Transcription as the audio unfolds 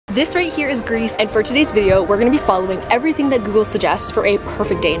This right here is Greece, and for today's video, we're gonna be following everything that Google suggests for a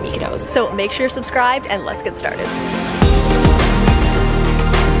perfect day in Mykonos. So make sure you're subscribed and let's get started.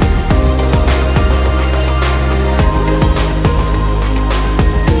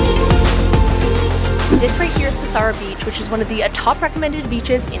 This right here is Pasara Beach, which is one of the top recommended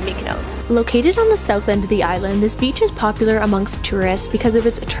beaches in Mykonos. Located on the south end of the island, this beach is popular amongst tourists because of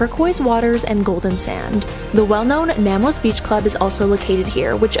its turquoise waters and golden sand. The well-known Namos Beach Club is also located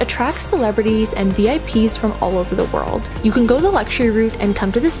here, which attracts celebrities and VIPs from all over the world. You can go the luxury route and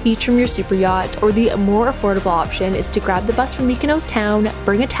come to this beach from your super yacht, or the more affordable option is to grab the bus from Mykonos town,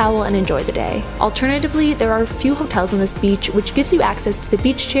 bring a towel, and enjoy the day. Alternatively, there are a few hotels on this beach, which gives you access to the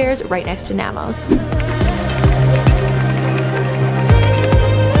beach chairs right next to Namos.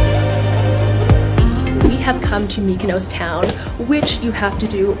 Have come to Mykonos town, which you have to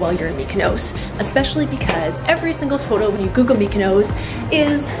do while you're in Mykonos, especially because every single photo when you Google Mykonos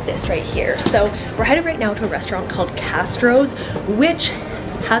is this right here. So we're headed right now to a restaurant called Castro's, which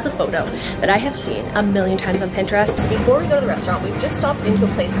has a photo that I have seen a million times on Pinterest. So before we go to the restaurant, we've just stopped into a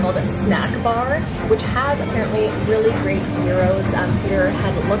place called a Snack Bar, which has apparently really great gyros. Peter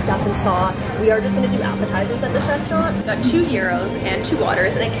had looked up and saw. We are just going to do appetizers at this restaurant. We got 2 gyros and 2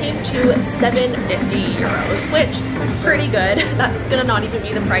 waters, and it came to 750 euros, which is pretty good. That's gonna not even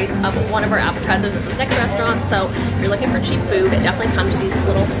be the price of one of our appetizers at this next restaurant. So if you're looking for cheap food, definitely come to these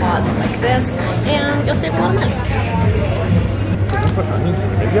little spots like this, and you'll save a lot of money.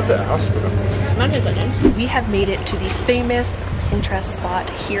 Maybe you have to ask for them. We have made it to the famous Pinterest spot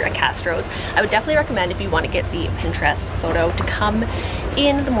here at Castro's. I would definitely recommend, if you want to get the Pinterest photo, to come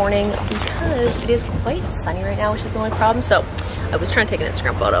in the morning because it is quite sunny right now, which is the only problem. So I was trying to take an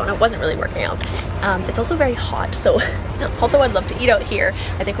Instagram photo and it wasn't really working out. It's also very hot, so although I'd love to eat out here,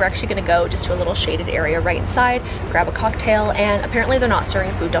 I think we're actually gonna go just to a little shaded area right inside, grab a cocktail, and apparently they're not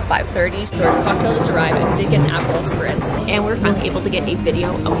serving food till 5:30. So our cocktail just arrived, and we did get an Aperol Spritz, and we were finally able to get a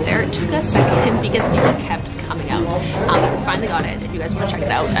video out there. It took us a second because people kept coming out. We finally got it. If you guys want to check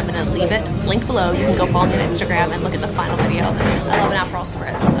it out, I'm gonna leave it link below. You can go follow me on Instagram and look at the final video. I love an Aperol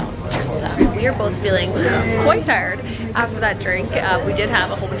Spritz, so cheers to that. We are both feeling quite tired after that drink. We did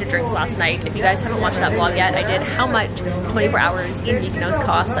have a whole bunch of drinks last night. If you guys haven't watched that vlog yet, I did how much 24 hours in Mykonos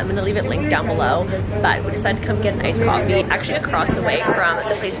costs. I'm gonna leave it linked down below. But we decided to come get an iced coffee actually across the way from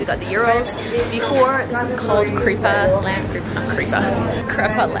the place we got the gyros before. This is called Crepa Land.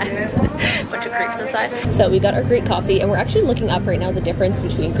 Crepa Land. Bunch of creeps inside. So we got our Greek coffee, and we're actually looking up right now the difference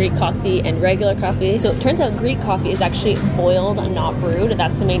between Greek coffee and regular coffee. So it turns out Greek coffee is actually boiled and not brewed.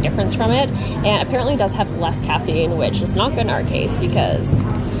 That's the main difference from it, and apparently does have less caffeine, which is not good in our case because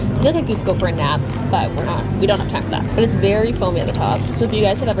I feel like you could go for a nap, but we don't have time for that. But it's very foamy at the top. So if you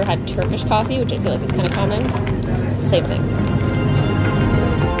guys have ever had Turkish coffee, which I feel like is kind of common, same thing.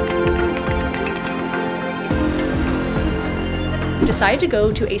 Decided to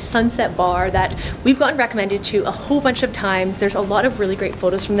go to a sunset bar that we've gotten recommended to a whole bunch of times. There's a lot of really great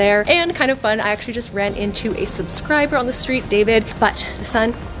photos from there, and kind of fun, I actually just ran into a subscriber on the street, David, but the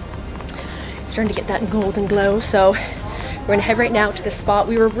sun is starting to get that golden glow, so we're gonna head right now to the spot.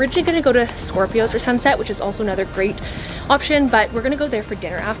 We were originally gonna go to Scorpios for sunset, which is also another great option, but we're gonna go there for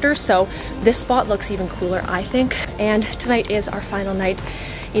dinner after, so this spot looks even cooler, I think. And tonight is our final night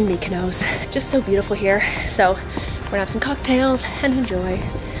in Mykonos. Just so beautiful here, so we're gonna have some cocktails and enjoy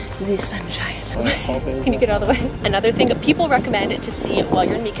the sunshine. Can you get out of the way? Another thing that people recommend to see while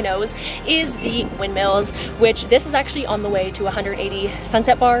you're in Mykonos is the windmills, which this is actually on the way to 180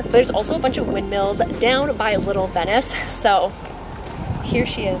 Sunset Bar. But there's also a bunch of windmills down by Little Venice. So here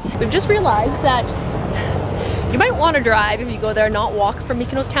she is. We've just realized that you might want to drive if you go there, not walk from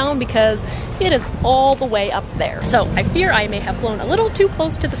Mykonos town, because it is all the way up there. So I fear I may have flown a little too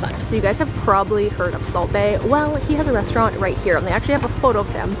close to the sun. So you guys have probably heard of Salt Bay. Well, he has a restaurant right here, and they actually have a photo of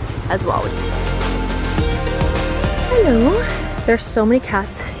him as well. Hello. There's so many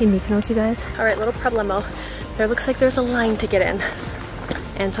cats in Mykonos, you guys. All right, little problemo. There looks like there's a line to get in,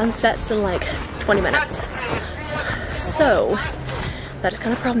 and sunsets in like 20 minutes. So that is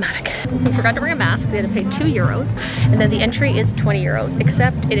kind of problematic. We forgot to bring a mask. We had to pay 2 euros, and then the entry is 20 euros,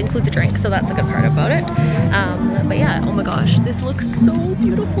 except it includes a drink, so that's the good part about it. But yeah, oh my gosh, this looks so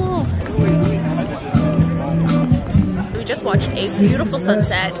beautiful. We just watched a beautiful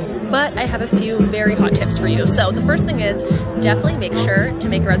sunset but I have a few very hot tips for you. So the first thing is definitely make sure to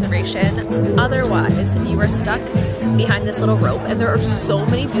make a reservation. Otherwise, you are stuck behind this little rope, and there are so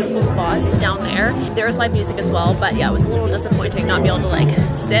many beautiful spots down there. There is live music as well, but yeah, it was a little disappointing not be able to like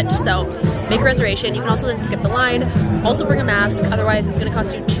sit. So make a reservation. You can also then skip the line. Also bring a mask, otherwise it's going to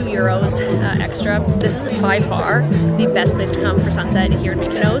cost you €2 extra. This is by far the best place to come for sunset here in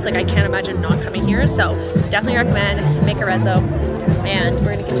Mykonos. Like, I can't imagine not coming here, so definitely recommend, make a reso, and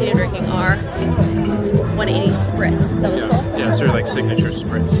we're going to continue drinking our 180 spritz. That was called? Yeah, it's their like signature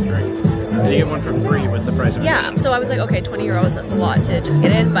spritz drink. And you get one for free with the price of yeah, so I was like, okay, €20, that's a lot to just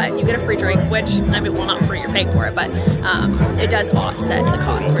get in, but you get a free drink, which, I mean, well, not free, you're paying for it, but it does offset the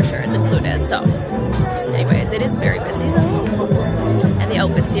cost for sure, it's included. So anyways, it is very busy though. And the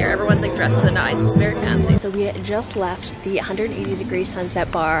outfits here, everyone's like dressed to the nines, it's very fancy. So we just left the 180-degree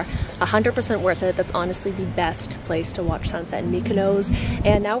sunset bar, 100% worth it. That's honestly the best place to watch sunset in Mykonos.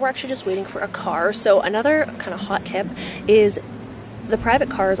 And now we're actually just waiting for a car. So another kind of hot tip is the private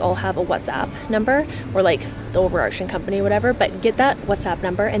cars all have a WhatsApp number, or like the overarching company, whatever, but get that WhatsApp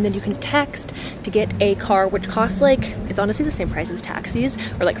number and then you can text to get a car, which costs like, it's honestly the same price as taxis,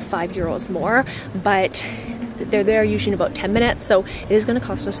 or like €5 more, but they're there usually in about 10 minutes, so it is going to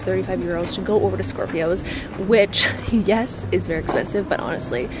cost us €35 to go over to Scorpios, which yes is very expensive, but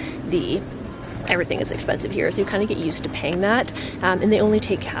honestly everything is expensive here, so you kind of get used to paying that, and they only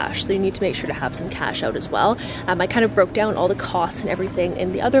take cash, so you need to make sure to have some cash out as well. I kind of broke down all the costs and everything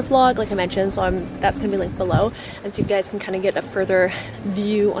in the other vlog, like I mentioned, so that's going to be linked below, and so you guys can kind of get a further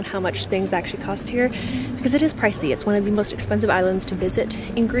view on how much things actually cost here, because it is pricey. It's one of the most expensive islands to visit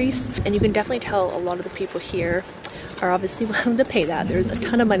in Greece, and you can definitely tell a lot of the people here are obviously willing to pay that. There's a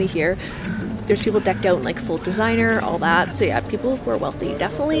ton of money here. There's people decked out in like full designer, all that. So yeah, people who are wealthy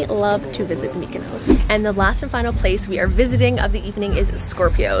definitely love to visit Mykonos. And the last and final place we are visiting of the evening is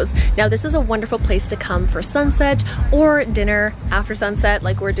Scorpios. Now this is a wonderful place to come for sunset or dinner after sunset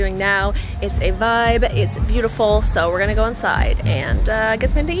like we're doing now. It's a vibe, it's beautiful, so we're gonna go inside and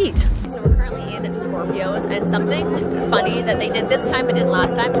get something to eat. So we're currently in Scorpios, and something funny that they did this time but didn't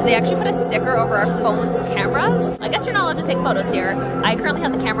last time, so they actually put a sticker over our phone's cameras. I guess you're not allowed to take photos here. I currently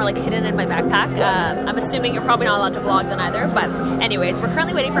have the camera like hidden in my backpack. I'm assuming you're probably not allowed to vlog then either, but anyways, we're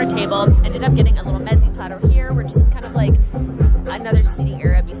currently waiting for a table. Ended up getting a little mezzi platter here, which is kind of like another seating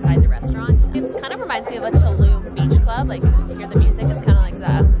area beside the restaurant. It kind of reminds me of a Tulum beach club, like you hear the music, it's kind of like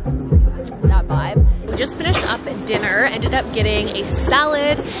that vibe. We just finished up dinner, ended up getting a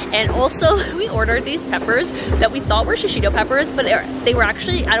salad, and also we ordered these peppers that we thought were shishito peppers, but they were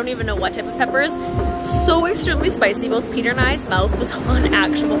actually, I don't even know what type of peppers, so extremely spicy. Both Peter and I's mouth was on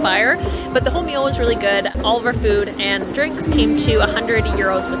actual fire, but the whole meal was really good. All of our food and drinks came to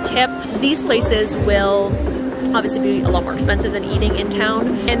 €100 with tip. These places will obviously be a lot more expensive than eating in town.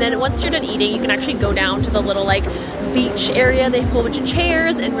 And then once you're done eating, you can actually go down to the little like beach area. They have a whole bunch of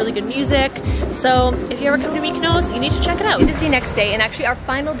chairs and really good music. So if you ever come to Mykonos, you need to check it out. It is the next day, and actually our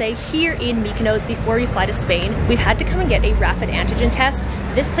final day here in Mykonos before we fly to Spain. We've had to come and get a rapid antigen test.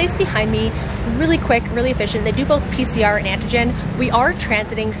 This place behind me, really quick, really efficient. They do both PCR and antigen. We are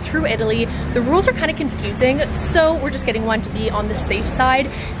transiting through Italy. The rules are kind of confusing, so we're just getting one to be on the safe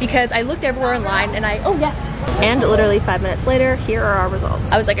side, because I looked everywhere online and oh yes. And literally 5 minutes later, here are our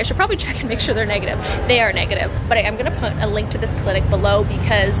results. I was like, I should probably check and make sure they're negative. They are negative, but I'm gonna put a link to this clinic below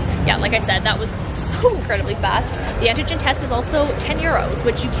because, yeah, like I said, that was so incredibly fast. The antigen test is also €10,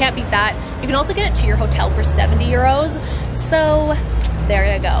 which you can't beat that. You can also get it to your hotel for €70. So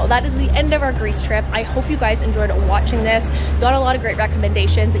there you go. That is the end of our Greece trip. I hope you guys enjoyed watching this. Got a lot of great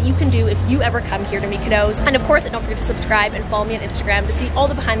recommendations that you can do if you ever come here to Mykonos. And of course, don't forget to subscribe and follow me on Instagram to see all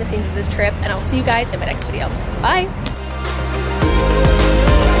the behind the scenes of this trip. And I'll see you guys in my next video. Bye.